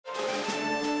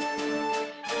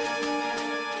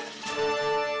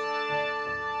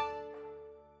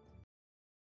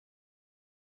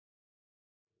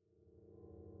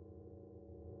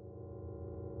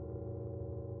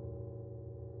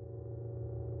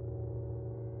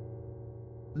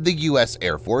The U.S.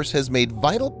 Air Force has made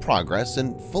vital progress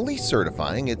in fully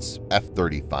certifying its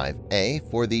F-35A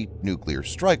for the nuclear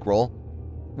strike role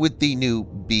with the new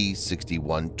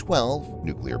B61-12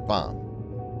 nuclear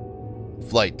bomb.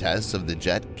 Flight tests of the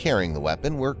jet carrying the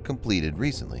weapon were completed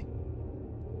recently.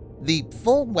 The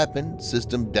full weapon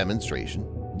system demonstration,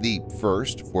 the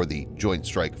first for the Joint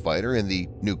Strike Fighter in the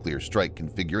nuclear strike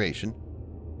configuration,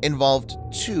 involved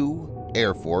two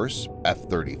Air Force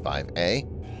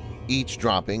F-35A, each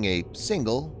dropping a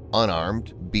single,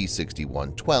 unarmed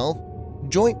B61-12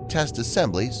 Joint Test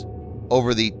Assemblies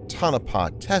over the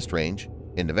Tonopah Test Range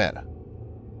in Nevada.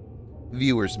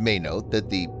 Viewers may note that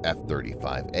the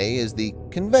F-35A is the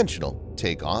Conventional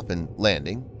Takeoff and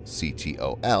Landing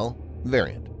CTOL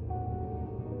variant.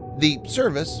 The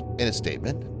service, in a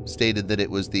statement, stated that it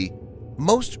was the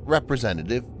most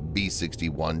representative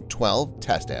B61-12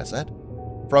 test asset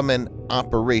from an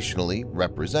operationally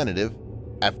representative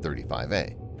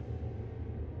F-35A.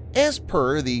 As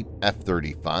per the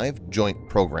F-35 Joint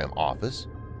Program Office,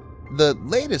 the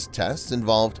latest tests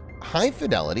involved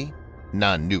high-fidelity,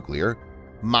 non-nuclear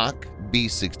mock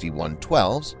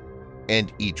B61-12s,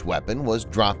 and each weapon was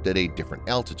dropped at a different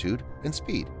altitude and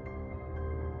speed.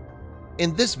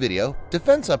 In this video,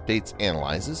 Defense Updates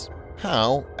analyzes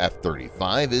how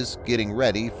F-35 is getting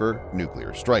ready for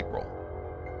nuclear strike role.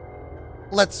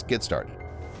 Let's get started.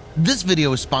 This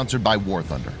video is sponsored by War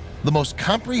Thunder, the most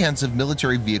comprehensive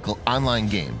military vehicle online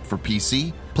game for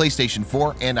PC, PlayStation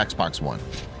 4, and Xbox One,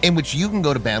 in which you can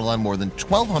go to battle on more than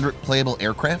 1,200 playable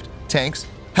aircraft, tanks,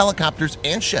 helicopters,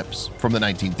 and ships from the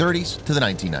 1930s to the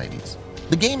 1990s.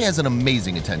 The game has an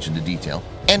amazing attention to detail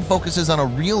and focuses on a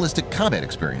realistic combat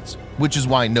experience, which is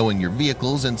why knowing your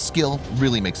vehicles and skill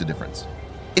really makes a difference.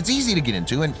 It's easy to get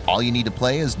into, and all you need to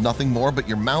play is nothing more but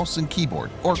your mouse and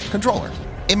keyboard or controller.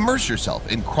 Immerse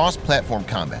yourself in cross-platform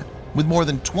combat with more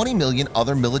than 20 million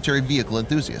other military vehicle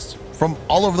enthusiasts from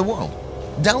all over the world.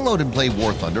 Download and play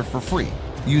War Thunder for free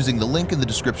using the link in the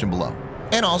description below,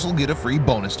 and also get a free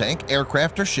bonus tank,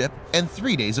 aircraft, or ship, and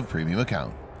 3 days of premium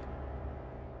account.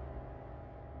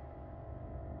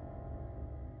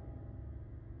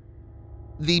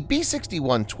 The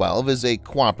B61-12 is a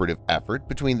cooperative effort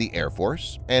between the Air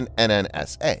Force and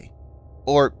NNSA,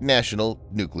 or National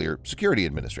Nuclear Security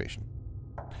Administration.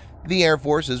 The Air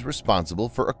Force is responsible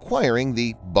for acquiring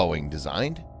the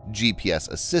Boeing-designed,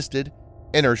 GPS-assisted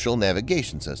Inertial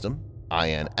Navigation System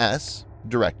 (INS)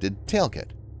 directed tail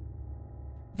kit.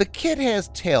 The kit has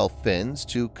tail fins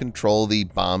to control the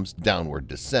bomb's downward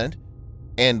descent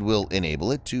and will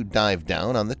enable it to dive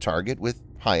down on the target with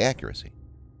high accuracy.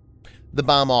 The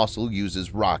bomb also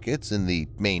uses rockets in the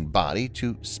main body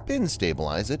to spin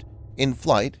stabilize it in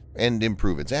flight and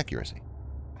improve its accuracy.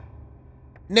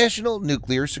 National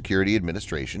Nuclear Security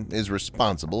Administration is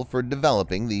responsible for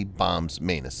developing the bomb's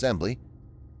main assembly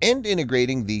and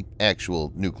integrating the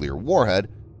actual nuclear warhead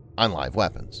on live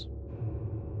weapons.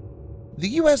 The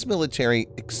U.S. military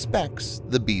expects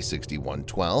the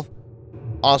B61-12,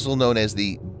 also known as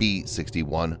the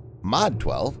B61 Mod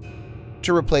 12,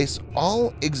 to replace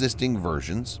all existing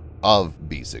versions of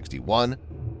B61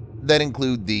 that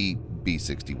include the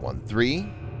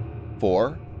B61-3,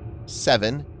 4,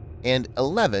 7, and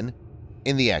 11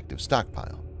 in the active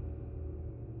stockpile.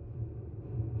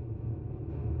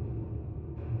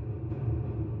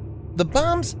 The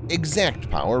bomb's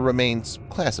exact power remains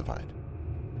classified.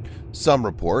 Some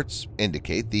reports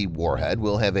indicate the warhead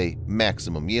will have a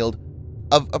maximum yield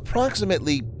of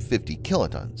approximately 50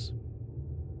 kilotons.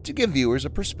 To give viewers a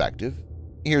perspective,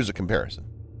 here's a comparison.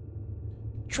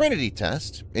 Trinity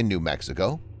Test in New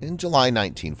Mexico in July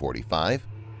 1945,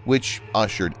 which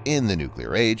ushered in the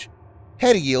nuclear age,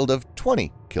 had a yield of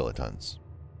 20 kilotons.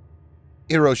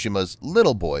 Hiroshima's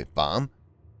Little Boy bomb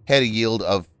had a yield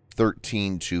of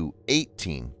 13 to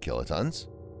 18 kilotons,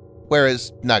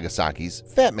 whereas Nagasaki's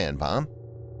Fat Man bomb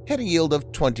had a yield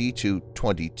of 20 to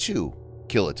 22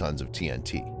 kilotons of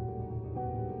TNT.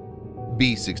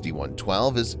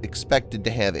 B61-12 is expected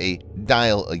to have a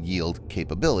dial-a-yield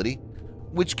capability,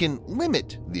 which can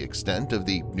limit the extent of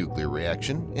the nuclear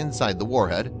reaction inside the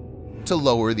warhead to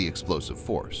lower the explosive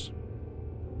force.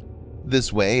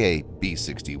 This way, a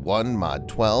B61 Mod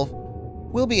 12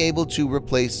 will be able to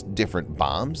replace different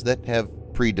bombs that have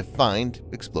predefined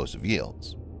explosive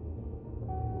yields.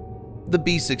 The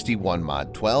B61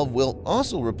 Mod 12 will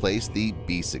also replace the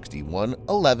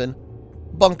B61-11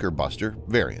 Bunker Buster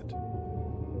variant.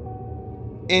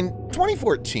 In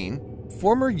 2014,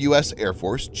 former U.S. Air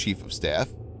Force Chief of Staff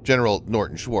General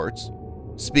Norton Schwartz,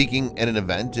 speaking at an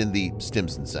event in the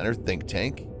Stimson Center think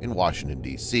tank in Washington,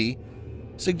 D.C.,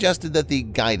 suggested that the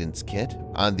guidance kit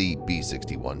on the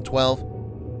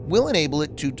B61-12 will enable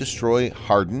it to destroy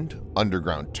hardened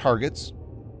underground targets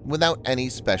without any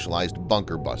specialized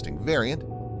bunker-busting variant,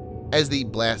 as the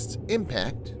blast's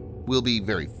impact will be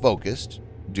very focused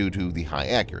due to the high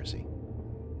accuracy.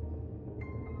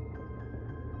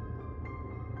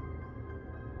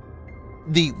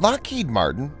 The Lockheed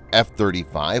Martin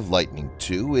F-35 Lightning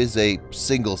II is a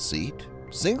single-seat,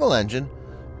 single-engine,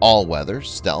 all-weather,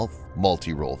 stealth,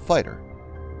 multi-role fighter.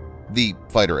 The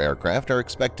fighter aircraft are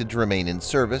expected to remain in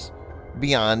service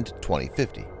beyond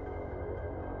 2050.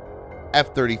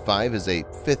 F-35 is a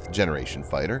fifth-generation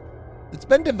fighter that's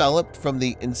been developed from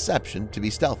the inception to be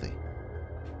stealthy.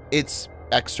 Its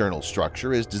external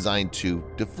structure is designed to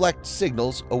deflect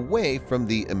signals away from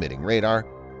the emitting radar,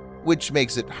 which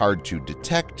makes it hard to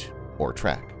detect or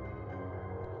track.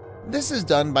 This is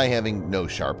done by having no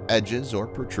sharp edges or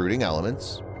protruding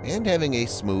elements and having a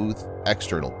smooth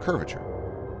external curvature.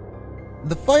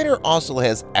 The fighter also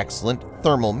has excellent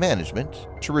thermal management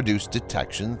to reduce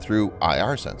detection through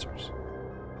IR sensors.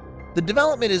 The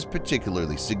development is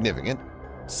particularly significant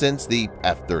since the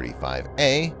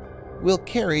F-35A will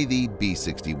carry the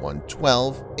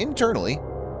B61-12 internally,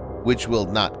 which will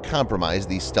not compromise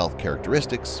the stealth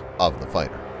characteristics of the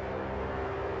fighter.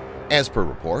 As per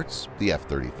reports, the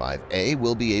F-35A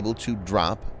will be able to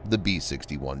drop the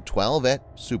B61-12 at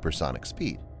supersonic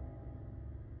speed.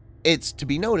 It's to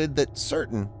be noted that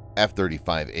certain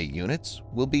F-35A units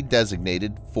will be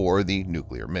designated for the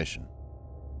nuclear mission.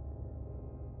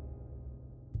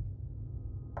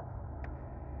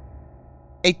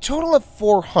 A total of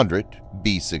 400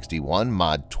 B-61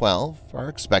 Mod 12 are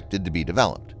expected to be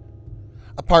developed.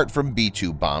 Apart from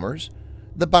B-2 bombers,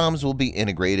 the bombs will be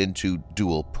integrated into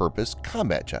dual-purpose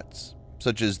combat jets,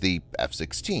 such as the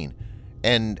F-16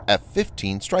 and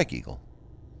F-15 Strike Eagle.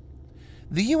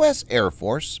 The U.S. Air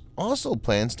Force also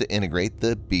plans to integrate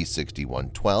the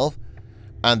B-61-12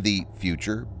 on the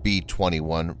future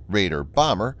B-21 Raider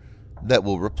bomber that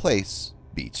will replace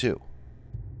B-2.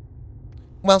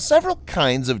 While several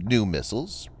kinds of new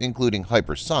missiles, including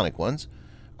hypersonic ones,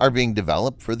 are being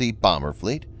developed for the bomber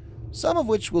fleet, some of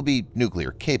which will be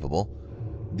nuclear capable,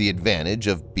 the advantage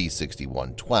of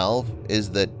B-61-12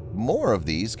 is that more of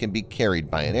these can be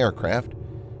carried by an aircraft,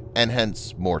 and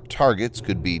hence more targets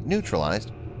could be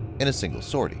neutralized in a single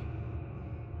sortie.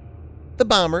 The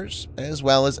bombers, as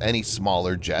well as any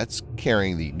smaller jets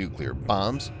carrying the nuclear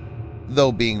bombs,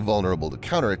 though being vulnerable to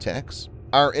counterattacks,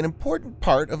 are an important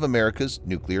part of America's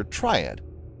nuclear triad,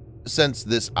 since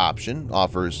this option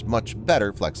offers much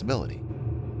better flexibility.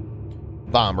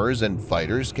 Bombers and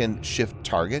fighters can shift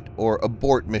target or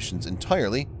abort missions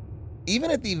entirely, even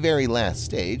at the very last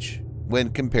stage,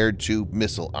 when compared to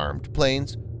missile-armed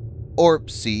planes or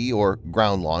sea- or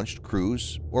ground-launched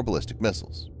cruise or ballistic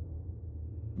missiles.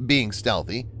 Being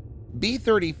stealthy,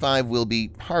 B-35 will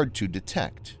be hard to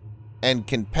detect and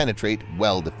can penetrate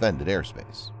well-defended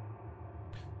airspace.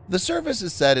 The service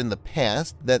has said in the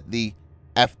past that the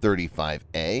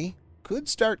F-35A could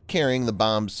start carrying the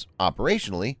bombs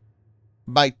operationally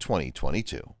by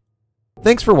 2022.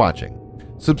 Thanks for watching.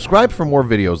 Subscribe for more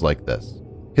videos like this.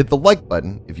 Hit the like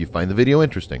button if you find the video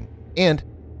interesting, and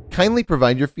kindly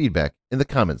provide your feedback in the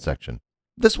comment section.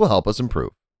 This will help us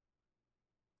improve.